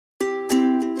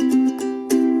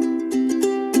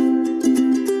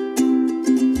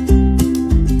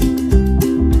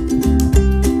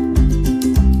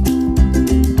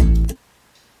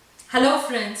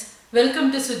Welcome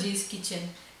to Suji's Kitchen.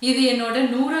 இது என்னோட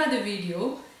 100வது video.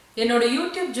 என்னோட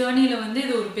YouTube ஜர்னில வந்து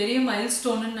இது ஒரு பெரிய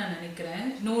மைல்ஸ்டோன்னு நான் நினைக்கிறேன்.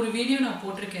 100 வீடியோ நான்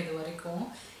போட்டிருக்கேன் இது வரைக்கும்.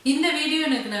 இந்த வீடியோ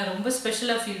எனக்கு நான் ரொம்ப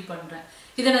ஸ்பெஷலா ஃபீல் பண்றேன்.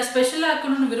 இதை நான் ஸ்பெஷலா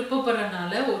ஆக்கணும்னு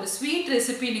விருப்பப்படுறனால ஒரு ஸ்வீட்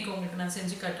ரெசிபி இன்னைக்கு உங்களுக்கு நான்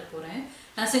செஞ்சு காட்ட போறேன்.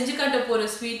 நான் செஞ்சு காட்ட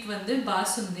போற ஸ்வீட் வந்து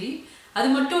பாசுந்தி. அது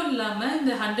மட்டும் இல்லாம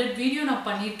இந்த 100 வீடியோ நான்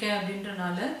பண்ணியிருக்கேன்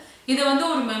அப்படின்றனால இதை வந்து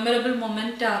ஒரு மெமரபிள்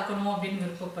மொமெண்ட் ஆக்கணும் அப்படின்னு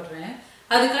விருப்பப்படுறேன்.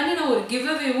 அதுக்காண்டி நான் ஒரு கிவ்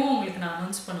அவேவும் உங்களுக்கு நான்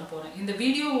அனௌன்ஸ் பண்ண போறேன். இந்த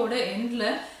வீடியோவோட எண்ட்ல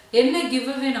என்ன கிவ்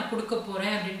அவே நான் கொடுக்க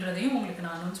போறேன் அப்படின்றதையும் உங்களுக்கு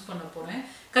நான் அனௌன்ஸ் பண்ண போறேன்.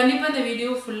 கண்டிப்பா இந்த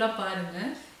வீடியோ ஃபுல்லா பாருங்க.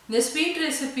 இந்த ஸ்வீட்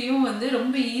ரெசிபியும் வந்து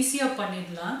ரொம்ப ஈஸியா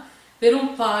பண்ணிடலாம்.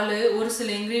 வெறும் பால் ஒரு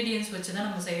சில இன்கிரீடியன்ஸ் வச்சு தான்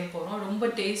நம்ம செய்ய போறோம். ரொம்ப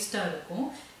டேஸ்டா இருக்கும்.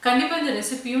 கண்டிப்பா இந்த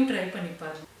ரெசிபியும் ட்ரை பண்ணி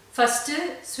பாருங்க. ஃபர்ஸ்ட்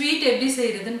ஸ்வீட் எப்படி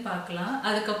செய்யறதுன்னு பார்க்கலாம்.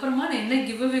 அதுக்கப்புறமா நான் என்ன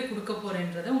கிவ் அவே கொடுக்க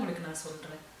போறேன்றதை உங்களுக்கு நான்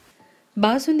சொல்றேன்.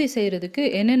 பாசுந்தி செய்கிறதுக்கு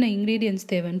என்னென்ன இன்க்ரீடியன்ட்ஸ்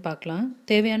தேவைன்னு பார்க்கலாம்.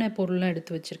 தேவையான பொருள்லாம்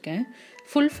எடுத்து வச்சுருக்கேன்.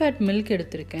 ஃபுல் ஃபேட் மில்க்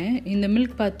எடுத்திருக்கேன். இந்த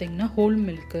மில்க் பார்த்தீங்கன்னா ஹோல்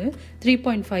மில்க்கு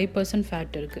 3.5%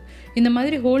 ஃபேட் இருக்குது. இந்த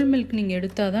மாதிரி ஹோல் மில்க் நீங்கள்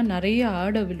எடுத்தால் தான் நிறைய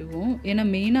ஆடை விழுவும். ஏன்னா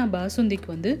மெயினாக பாசுந்திக்கு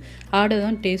வந்து ஆடை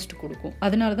தான் டேஸ்ட் கொடுக்கும்.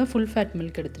 அதனால தான் ஃபுல் ஃபேட்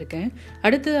மில்க் எடுத்திருக்கேன்.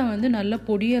 அடுத்ததாக வந்து நல்லா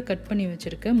பொடியாக கட் பண்ணி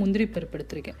வச்சுருக்கேன் முந்திரி பருப்பு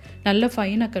எடுத்திருக்கேன். நல்லா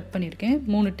ஃபைனாக கட் பண்ணியிருக்கேன்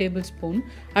 3 டேபிள் ஸ்பூன்.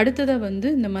 அடுத்ததாக வந்து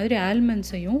இந்த மாதிரி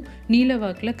ஆல்மண்ட்ஸையும் நீல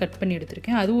வாக்கில் கட் பண்ணி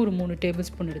எடுத்திருக்கேன். அதுவும் ஒரு 3 டேபிள்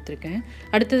ஸ்பூன் எடுத்திருக்கேன்.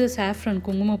 அடுத்தது சாஃப்ரான்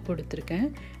குங்குமப்பூ எடுத்திருக்கேன்.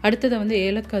 அடுத்தது வந்து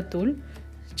ஏலக்காய் தூள்,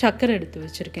 சர்க்கரை எடுத்து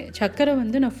வச்சுருக்கேன். சர்க்கரை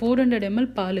வந்து நான் 400 ml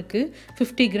பாலுக்கு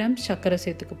 50 கிராம்ஸ் சர்க்கரை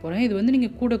சேர்த்துக்க போகிறேன். இது வந்து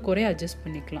நீங்கள் கூட குறைய அட்ஜஸ்ட்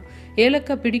பண்ணிக்கலாம்.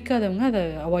 ஏலக்காய் பிடிக்காதவங்க அதை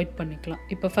அவாய்ட் பண்ணிக்கலாம்.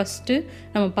 இப்போ ஃபஸ்ட்டு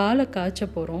நம்ம பாலை காய்ச்ச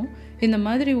போகிறோம். இந்த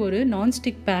மாதிரி ஒரு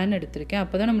நான்ஸ்டிக் பேன் எடுத்திருக்கேன்.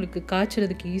 அப்போ தான் நம்மளுக்கு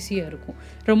காய்ச்சறதுக்கு ஈஸியாக இருக்கும்.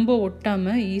 ரொம்ப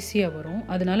ஒட்டாமல் ஈஸியாக வரும்.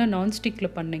 அதனால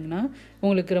நான்ஸ்டிக்கில் பண்ணிங்கன்னா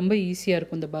உங்களுக்கு ரொம்ப ஈஸியாக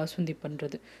இருக்கும் இந்த பாசுந்தி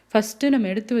பண்ணுறது. ஃபஸ்ட்டு நம்ம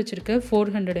எடுத்து வச்சுருக்க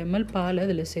 400 ml பால்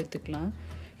அதில் சேர்த்துக்கலாம்.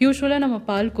 யூஸ்வலாக நம்ம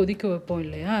பால் கொதிக்க வைப்போம்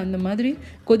இல்லையா, அந்த மாதிரி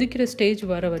கொதிக்கிற ஸ்டேஜ்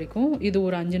வர வரைக்கும் இது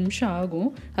ஒரு 5 நிமிஷம் ஆகும்.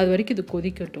 அது வரைக்கும் இது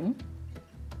கொதிக்கட்டும்.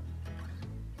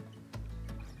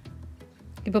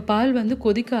 இப்போ பால் வந்து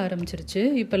கொதிக்க ஆரம்பிச்சிருச்சு.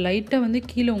 இப்போ லைட்டாக வந்து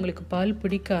கீழே உங்களுக்கு பால்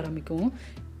பிடிக்க ஆரம்பிக்கும்.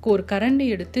 ஒரு கரண்டி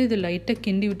எடுத்து இது லைட்டாக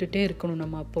கிண்டி விட்டுட்டே இருக்கணும்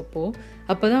நம்ம அப்பப்போ.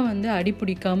 அப்போ தான் வந்து அடி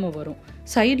பிடிக்காமல் வரும்.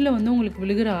 சைடில் வந்து உங்களுக்கு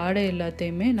விழுகிற ஆடை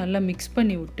எல்லாத்தையுமே நல்லா மிக்ஸ்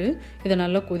பண்ணி விட்டு இதை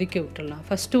நல்லா கொதிக்க விட்டுடலாம்.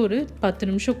 ஃபஸ்ட்டு ஒரு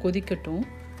 10 நிமிஷம் கொதிக்கட்டும்.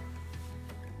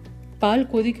 பால்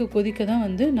கொதிக்க கொதிக்க தான்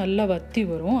வந்து நல்லா வத்தி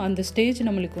வரும். அந்த ஸ்டேஜ்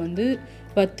நம்மளுக்கு வந்து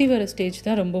வத்தி வர ஸ்டேஜ்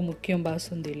தான் ரொம்ப முக்கியம்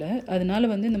பாசுந்தியில். அதனால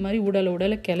வந்து இந்த மாதிரி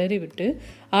உடலை கிளறி விட்டு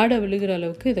ஆடை விழுகிற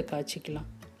அளவுக்கு இதை காய்ச்சிக்கலாம்.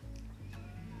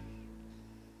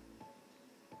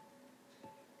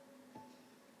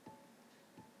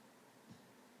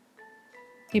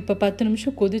 இப்போ 10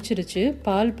 நிமிஷம் கொதிச்சிருச்சு.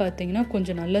 பால் பார்த்தீங்கன்னா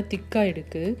கொஞ்சம் நல்லா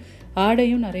திக்காகிடுக்கு.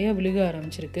 ஆடையும் நிறையா விழுக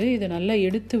ஆரம்பிச்சிருக்கு. இதை நல்லா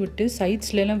எடுத்து விட்டு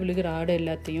சைட்ஸ்லாம் விழுகிற ஆடை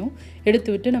எல்லாத்தையும் எடுத்து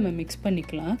விட்டு நம்ம மிக்ஸ்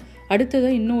பண்ணிக்கலாம்.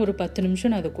 அடுத்ததாக இன்னும் ஒரு 10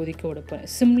 நிமிஷம் நான் அதை கொதிக்க விடப்பேன்.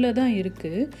 சிம்மில் தான்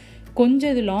இருக்குது.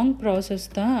 கொஞ்சம் இது லாங் ப்ராசஸ்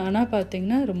தான். ஆனால்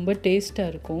பார்த்தீங்கன்னா ரொம்ப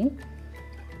டேஸ்ட்டாக இருக்கும்.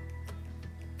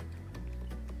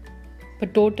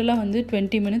 இப்போ டோட்டலாக வந்து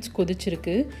 20 மினிட்ஸ்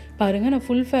கொதிச்சிருக்கு. பாருங்கள், நான்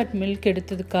ஃபுல் ஃபேட் மில்க்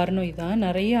எடுத்ததுக்கு காரணம் இதான்.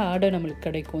 நிறைய ஆடை நம்மளுக்கு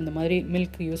கிடைக்கும் இந்த மாதிரி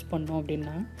மில்க் யூஸ் பண்ணோம்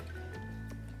அப்படின்னா.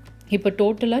 இப்போ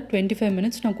டோட்டலாக 25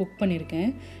 மினிட்ஸ் நான் குக் பண்ணியிருக்கேன்.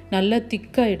 நல்லா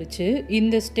திக்காகிடுச்சு.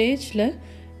 இந்த ஸ்டேஜில்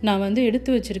நான் வந்து எடுத்து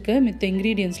வச்சுருக்க மித்த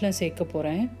இன்க்ரீடியன்ஸ்லாம் சேர்க்க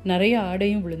போகிறேன். நிறைய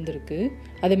ஆடையும் விழுந்திருக்கு.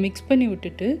 அதை மிக்ஸ் பண்ணி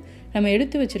விட்டுட்டு நம்ம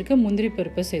எடுத்து வச்சுருக்க முந்திரி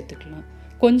பருப்பை சேர்த்துக்கலாம்.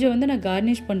 கொஞ்சம் வந்து நான்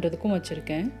கார்னிஷ் பண்ணுறதுக்கும்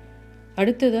வச்சுருக்கேன்.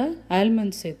 அடுத்ததாக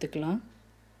ஆல்மண்ட்ஸ் சேர்த்துக்கலாம்.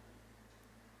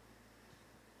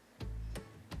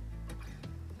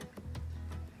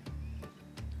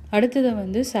 அடுத்ததாக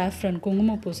வந்து சாஃப்ரான்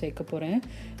குங்குமப்பூ சேர்க்க போகிறேன்.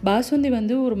 பாசுந்தி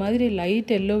வந்து ஒரு மாதிரி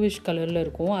லைட் எல்லோவிஷ் கலரில்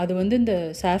இருக்கும். அது வந்து இந்த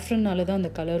சாஃப்ரன்னால தான் அந்த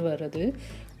கலர் வர்றது.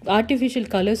 ஆர்டிஃபிஷியல்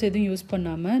கலர்ஸ் எதுவும் யூஸ்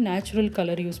பண்ணாமல் நேச்சுரல்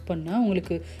கலர் யூஸ் பண்ணால்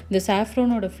உங்களுக்கு இந்த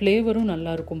சாஃப்ரானோட ஃப்ளேவரும்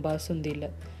நல்லாயிருக்கும் பாசுந்தியில்.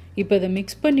 இப்போ இதை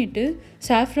மிக்ஸ் பண்ணிவிட்டு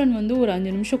சாஃப்ரான் வந்து ஒரு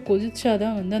 5 நிமிஷம் கொதிச்சா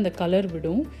தான் வந்து அந்த கலர்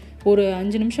விடும். ஒரு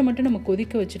 5 நிமிஷம் மட்டும் நம்ம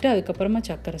கொதிக்க வச்சுட்டு அதுக்கப்புறமா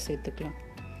சர்க்கரை சேர்த்துக்கலாம்.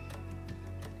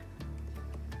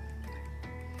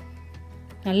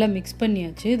 நல்லா மிக்ஸ்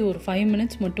பண்ணியாச்சு. இது ஒரு 5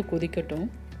 மினிட்ஸ் மட்டும் கொதிக்கட்டும்.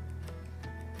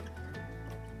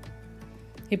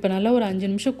 இப்போ நல்லா ஒரு 5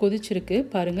 நிமிஷம் கொதிச்சிருக்கு.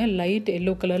 பாருங்கள், லைட்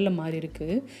எல்லோ கலரில் மாறி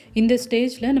இருக்குது. இந்த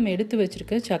ஸ்டேஜில் நம்ம எடுத்து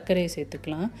வச்சுருக்க சர்க்கரையை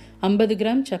சேர்த்துக்கலாம். 50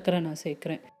 கிராம் சர்க்கரை நான்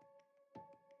சேர்க்குறேன்.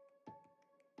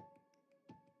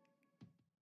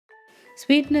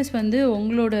 ஸ்வீட்னஸ் வந்து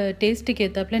உங்களோட டேஸ்ட்டுக்கு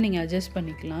ஏற்றாப்புல நீங்கள் அட்ஜஸ்ட்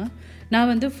பண்ணிக்கலாம். நான்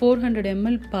வந்து 400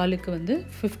 ml பாலுக்கு வந்து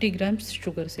 50 கிராம்ஸ்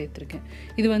சுகர் சேர்த்துருக்கேன்.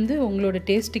 இது வந்து உங்களோட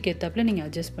டேஸ்ட்டுக்கு ஏற்றாப்புல நீங்கள்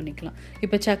அட்ஜஸ்ட் பண்ணிக்கலாம்.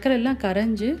 இப்போ சர்க்கரை எல்லாம்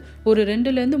கரைஞ்சி ஒரு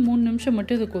 2லேருந்து 3 நிமிஷம்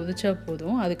மட்டும் இது கொதிச்சா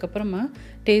போதும். அதுக்கப்புறமா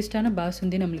டேஸ்ட்டான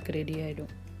பாசுந்தி நம்மளுக்கு ரெடி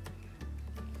ஆகிடும்.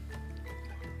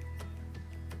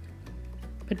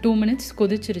 இப்போ 2 மினிட்ஸ்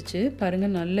கொதிச்சிருச்சு.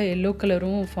 பாருங்கள், நல்ல எல்லோ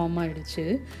கலரும் ஃபார்ம் ஆகிடுச்சு.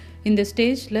 இந்த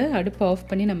ஸ்டேஜில் அடுப்பு ஆஃப்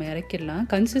பண்ணி நம்ம இறக்கிடலாம்.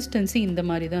 கன்சிஸ்டன்சி இந்த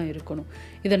மாதிரி தான் இருக்கணும்.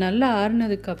 இதை நல்லா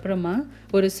ஆறுனதுக்கப்புறமா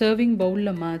ஒரு சர்விங்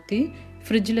பவுலில் மாற்றி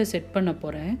ஃப்ரிட்ஜில் செட் பண்ண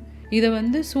போகிறேன். இதை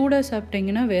வந்து சூடாக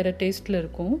சாப்பிட்டிங்கன்னா வேறு டேஸ்ட்டில்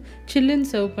இருக்கும். சில்லுன்னு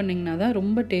சர்வ் பண்ணிங்கன்னா தான்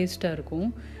ரொம்ப டேஸ்ட்டாக இருக்கும்.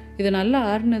 இதை நல்லா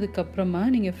ஆறுனதுக்கப்புறமா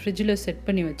நீங்கள் ஃப்ரிட்ஜில் செட்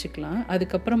பண்ணி வச்சுக்கலாம்.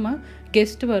 அதுக்கப்புறமா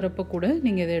கெஸ்ட் வரப்போ கூட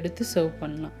நீங்கள் இதை எடுத்து சர்வ்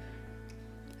பண்ணலாம்.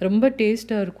 ரொம்ப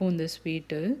டேஸ்ட்டாக இருக்கும் இந்த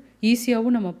ஸ்வீட்டு.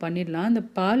 ஈஸியாகவும் நம்ம பண்ணிடலாம். அந்த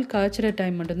பால் காய்ச்சிற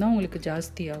டைம் மட்டும்தான் உங்களுக்கு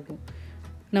ஜாஸ்தி ஆகும்.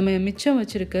 நம்ம மிச்சம்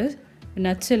வச்சுருக்க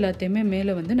நட்ஸ் எல்லாத்தையுமே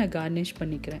மேலே வந்து நான் கார்னிஷ்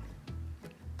பண்ணிக்கிறேன்.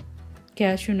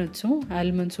 கேஷ்யூ நட்ஸும்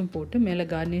ஆல்மண்ட்ஸும் போட்டு மேலே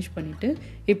கார்னிஷ் பண்ணிவிட்டு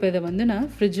இப்போ இதை வந்து நான்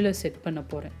ஃப்ரிட்ஜில் செட் பண்ண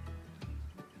போகிறேன்.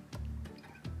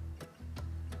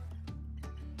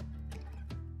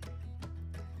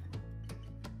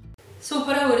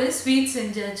 சூப்பராக ஒரு ஸ்வீட்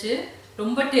செஞ்சாச்சு.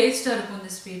 ரொம்ப டேஸ்ட்டாக இருக்கும்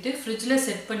இந்த ஸ்வீட்டு. ஃப்ரிட்ஜில்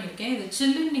செட் பண்ணியிருக்கேன். இது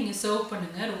சில்லுன்னு நீங்கள் சர்வ்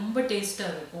பண்ணுங்கள். ரொம்ப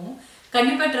டேஸ்ட்டாக இருக்கும்.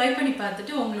 கண்டிப்பாக ட்ரை பண்ணி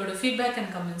பார்த்துட்டு உங்களோட ஃபீட்பேக்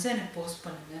அண்ட் கமெண்ட்ஸை எனக்கு போஸ்ட்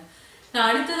பண்ணுங்கள். நான்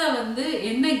அடுத்ததாக வந்து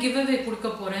என்ன கிவ் அவே கொடுக்க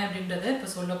போகிறேன் அப்படின்றத இப்போ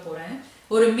சொல்ல போகிறேன்.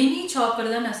 ஒரு மினி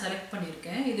சாப்பர் தான் நான் செலக்ட்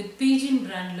பண்ணியிருக்கேன். இது பீஜின்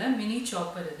பிராண்டில் மினி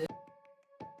சாப்பர். இது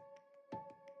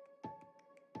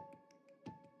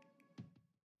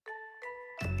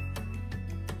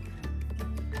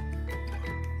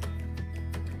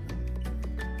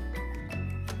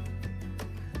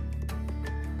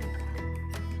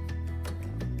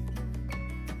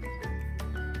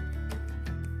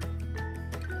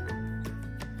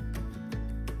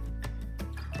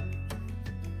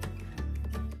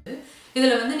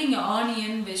இதில் வந்து நீங்கள்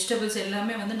ஆனியன் வெஜிடபிள்ஸ்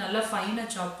எல்லாமே வந்து நல்லா ஃபைனாக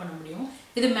சாப் பண்ண முடியும்.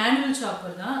 இது மேனுவல்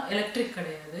சாப்பர் தான், எலக்ட்ரிக்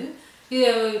கிடையாது. இது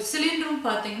சிலிண்டரும்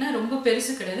பார்த்தீங்கன்னா ரொம்ப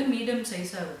பெருசு கிடையாது, மீடியம்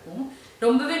சைஸாக இருக்கும்.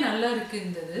 ரொம்பவே நல்லா இருக்குது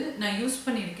இந்த இது. நான் யூஸ்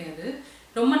பண்ணியிருக்கேன். இது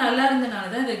ரொம்ப நல்லா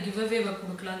இருந்தனால தான் இதை கிவ் அவேவை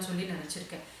கொடுக்கலான்னு சொல்லி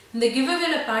நினச்சிருக்கேன். இந்த கிவ்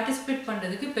அவேல பார்ட்டிசிபேட்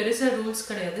பண்ணுறதுக்கு பெருசாக ரூல்ஸ்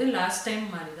கிடையாது. லாஸ்ட் டைம்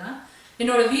மாதிரி தான்.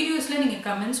 என்னோட வீடியோஸில் நீங்கள்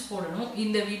கமெண்ட்ஸ் போடணும்.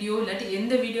 இந்த வீடியோ இல்லாட்டி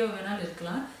எந்த வீடியோ வேணாலும்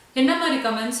இருக்கலாம். என்ன மாதிரி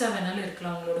கமெண்ட்ஸாக வேணாலும்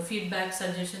இருக்கலாம். உங்களோட ஃபீட்பேக்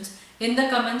சஜஷன்ஸ் எந்த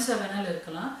கமெண்ட்ஸாக வேணாலும்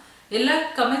இருக்கலாம். எல்லா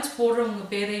கமெண்ட்ஸ் போடுறவங்க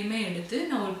பேரையுமே எடுத்து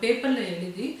நான் ஒரு பேப்பரில்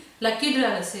எழுதி லக்கி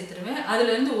ட்ராவில் சேர்த்துருவேன்.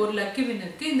 அதுலேருந்து ஒரு லக்கி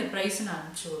வின்னருக்கு இந்த ப்ரைஸை நான்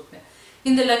அனுப்பிச்சி வைப்பேன்.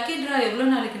 இந்த லக்கி ட்ரா எவ்வளோ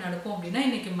நாளைக்கு நடக்கும் அப்படின்னா,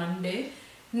 இன்றைக்கி மண்டே,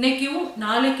 இன்றைக்கும்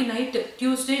நாளைக்கு நைட்டு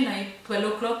டியூஸ்டே நைட் 12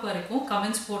 o'clock வரைக்கும்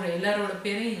கமெண்ட்ஸ் போடுற எல்லாரோட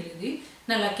பேரையும் எழுதி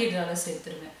நான் லக்கி ட்ராவில்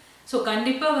சேர்த்துருவேன். ஸோ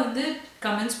கண்டிப்பாக வந்து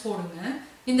கமெண்ட்ஸ் போடுங்க.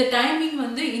 இந்த டைமிங்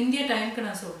வந்து இந்திய டைமுக்கு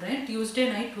நான் சொல்கிறேன். டியூஸ்டே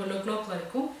நைட் 12 o'clock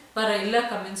வரைக்கும் வர எல்லா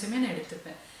கமெண்ட்ஸுமே நான்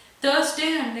எடுத்துப்பேன். தேர்ஸ்டே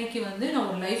அன்னைக்கு வந்து நான்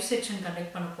ஒரு லைவ் செக்ஷன்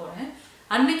கண்டக்ட் பண்ண போகிறேன்.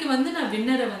 அன்னைக்கு வந்து நான்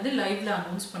வின்னரை வந்து லைவ்ல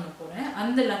அனௌன்ஸ் பண்ண போகிறேன்.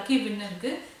 அந்த லக்கி வின்னருக்கு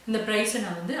இந்த ப்ரைஸை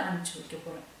நான் வந்து அனுப்பிச்சி வைக்க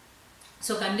போகிறேன்.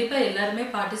 ஸோ கண்டிப்பாக எல்லாருமே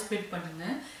பார்ட்டிசிபேட்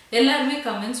பண்ணுங்கள். எல்லாருமே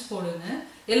கமெண்ட்ஸ் போடுங்க.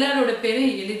 எல்லாரோட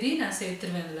பேரையும் எழுதி நான்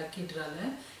சேர்த்துருவேன் அந்த லக்கி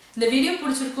ட்ராவில். இந்த வீடியோ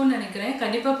பிடிச்சிருக்குன்னு நினைக்கிறேன்.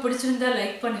 கண்டிப்பாக பிடிச்சிருந்தா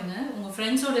லைக் பண்ணுங்கள், உங்கள்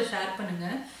ஃப்ரெண்ட்ஸோட ஷேர்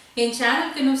பண்ணுங்கள். என்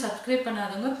சேனலுக்கு இன்னும் சப்ஸ்கிரைப்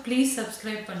பண்ணாதவங்க ப்ளீஸ்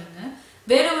சப்ஸ்கிரைப் பண்ணுங்கள்.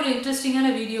 வேறு ஒரு இன்ட்ரெஸ்டிங்கான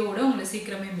வீடியோவோட உங்களை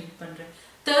சீக்கிரமே மீட் பண்ணுறேன்.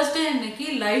 தேர்ஸ்டே அன்னைக்கு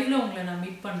லைவ்ல உங்களை நான்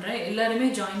மீட் பண்ணுறேன். எல்லாருமே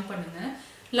ஜாயின் பண்ணுங்கள்.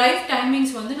 லைவ்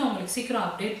டைமிங்ஸ் வந்து நான் உங்களுக்கு சீக்கிரம்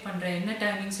அப்டேட் பண்ணுறேன், என்ன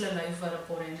டைமிங்ஸில் லைவ் வர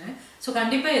போகிறேன்னு. ஸோ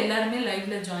கண்டிப்பாக எல்லாருமே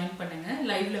லைவ்ல ஜாயின் பண்ணுங்கள்.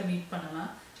 லைவ்ல மீட்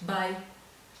பண்ணலாம். பாய்.